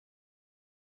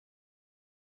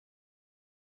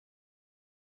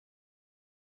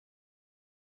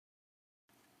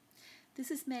This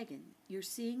is Megan. You're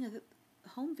seeing a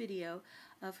home video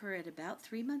of her at about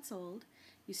 3 months old.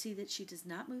 You see that she does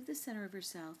not move the center of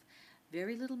herself,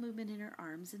 very little movement in her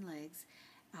arms and legs.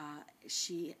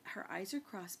 Her eyes are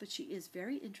crossed, but she is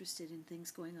very interested in things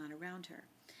going on around her.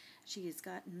 She has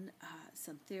gotten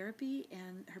some therapy,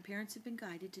 and her parents have been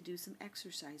guided to do some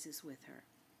exercises with her.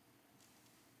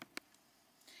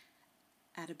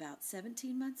 At about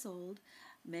 17 months old,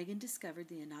 Megan discovered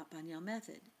the Anat Baniel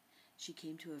method. She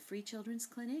came to a free children's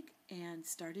clinic and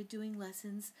started doing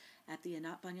lessons at the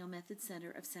Anat Baniel Method Center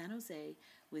of San Jose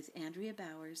with Andrea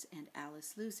Bowers and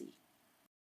Alice Lucy.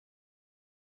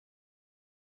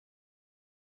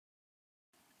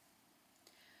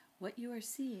 What you are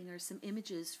seeing are some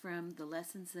images from the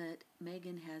lessons that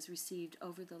Megan has received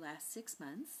over the last 6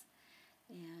 months.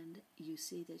 And you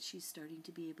see that she's starting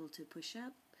to be able to push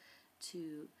up,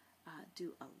 to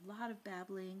do a lot of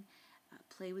babbling,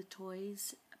 play with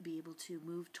toys, be able to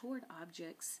move toward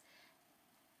objects,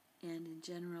 and in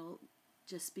general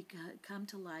just come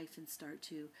to life and start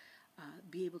to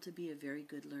be able to be a very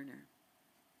good learner.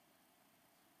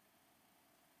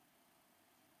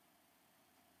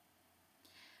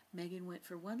 Megan went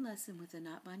for one lesson with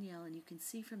Anat Baniel, and you can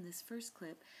see from this first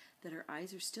clip that her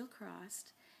eyes are still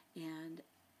crossed, and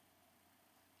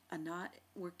Anat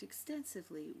worked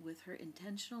extensively with her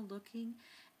intentional looking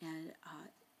and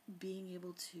being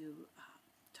able to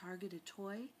target a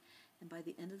toy. And by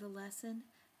the end of the lesson,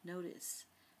 notice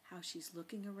how she's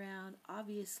looking around,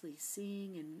 obviously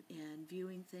seeing and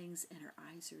viewing things, and her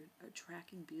eyes are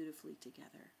tracking beautifully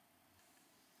together.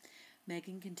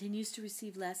 Megan continues to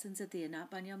receive lessons at the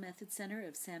Anat Baniel Method Center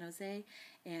of San Jose,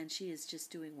 and she is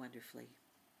just doing wonderfully.